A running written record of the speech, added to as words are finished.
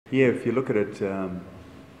Yeah, if you look at it, yeah,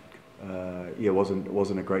 it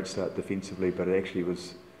wasn't a great start defensively, but it actually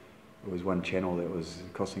was. It was one channel that was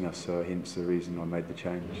costing us, so hence the reason I made the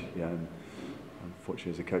change. You know, and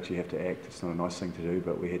unfortunately, as a coach, you have to act. It's not a nice thing to do,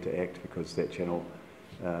 but we had to act because that channel,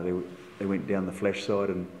 they went down the flash side,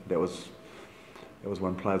 and that was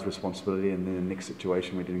one player's responsibility. And then in the next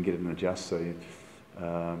situation, we didn't get it and adjust. So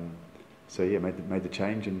yeah, made the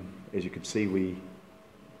change, and as you could see,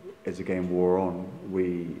 as the game wore on,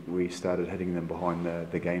 we started hitting them behind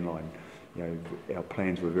the gain line. You know, our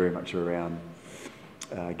plans were very much around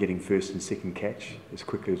getting first and second catch as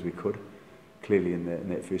quickly as we could. Clearly, in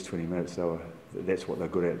that first 20 minutes, that's what they're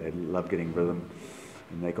good at. They love getting rhythm,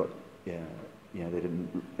 and they got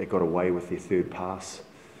they got away with their third pass.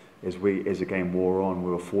 As the game wore on,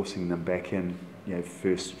 we were forcing them back in. You know,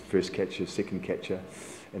 first catcher, second catcher,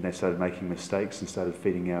 and they started making mistakes and started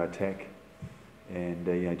feeding our attack. And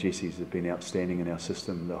you know, Jesse's have been outstanding in our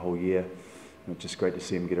system the whole year. And it's just great to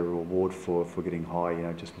see him get a reward for getting high, you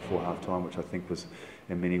know, just before half time, which I think was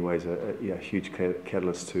in many ways a huge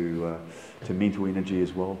catalyst to mental energy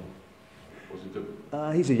as well.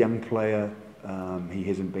 He's a young player.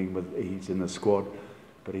 He's in the squad,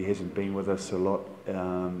 but he hasn't been with us a lot.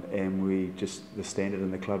 And the standard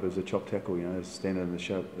in the club is a chop tackle. You know, the standard in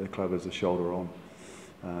the club is a shoulder on.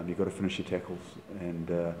 You've got to finish your tackles,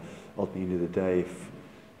 and at the end of the day, if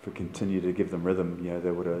we continue to give them rhythm, you know,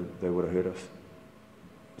 they would have hurt us.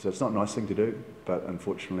 So it's not a nice thing to do, but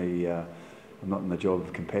unfortunately, I'm not in the job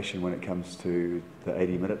of compassion when it comes to the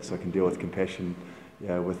 80 minutes. I can deal with compassion, you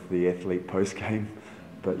know, with the athlete post game,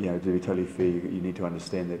 but you know, to be totally fair, you need to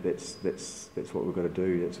understand that that's what we've got to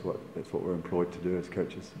do. That's what we're employed to do as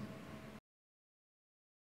coaches.